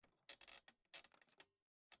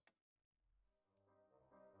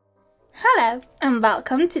Hello, and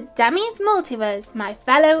welcome to Demi's Multiverse, my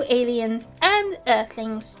fellow aliens and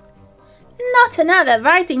earthlings. Not another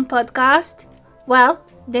writing podcast. Well,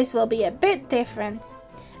 this will be a bit different.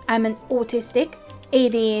 I'm an autistic,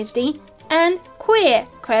 ADHD, and queer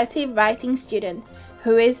creative writing student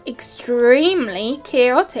who is extremely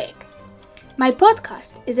chaotic. My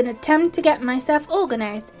podcast is an attempt to get myself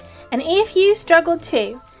organized, and if you struggle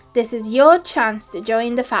too, this is your chance to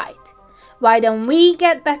join the fight. Why don't we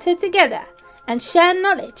get better together and share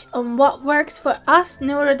knowledge on what works for us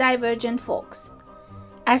neurodivergent folks?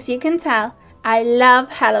 As you can tell, I love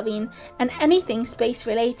Halloween and anything space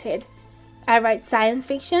related. I write science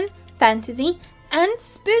fiction, fantasy, and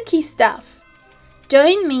spooky stuff.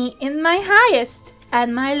 Join me in my highest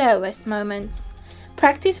and my lowest moments.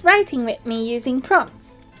 Practice writing with me using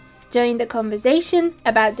prompts. Join the conversation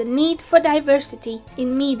about the need for diversity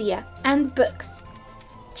in media and books.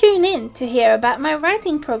 Tune in to hear about my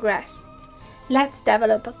writing progress. Let's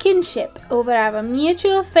develop a kinship over our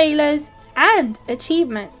mutual failures and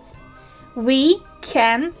achievements. We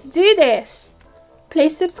can do this!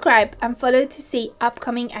 Please subscribe and follow to see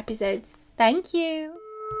upcoming episodes. Thank you!